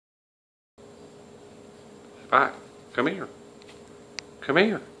Spot, come here. Come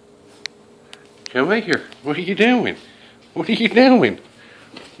here. Come here. What are you doing? What are you doing?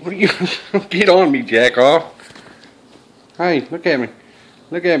 What are you... Get on me, jack off. Hey, look at me.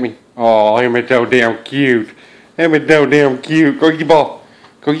 Look at me. Oh, him is so damn cute. Him is so damn cute. Go get your ball.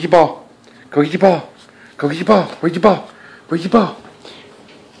 Go get your ball. Go get your ball. Go get your ball. Where's your ball? Where's your ball?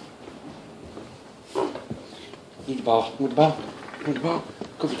 Need the ball. With the ball. With the ball.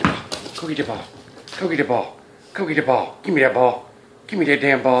 Go get your ball. Go get your ball. Go get the ball. Go get the ball. Give me that ball. Give me that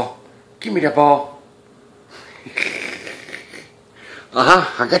damn ball. Give me that ball.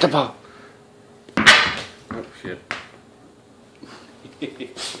 I got the ball. Oh, shit.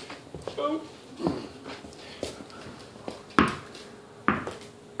 Oh.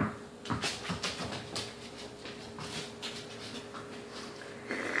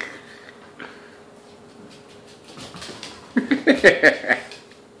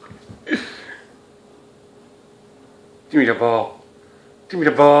 Give me the ball. Give me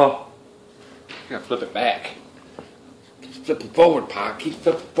the ball. You gotta flip it back. Keep flipping forward, Pa. Keep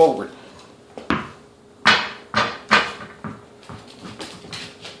flipping forward.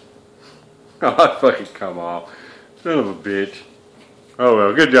 Oh, fucking come on. Son of a bitch. Oh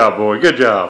well, good job, boy. Good job.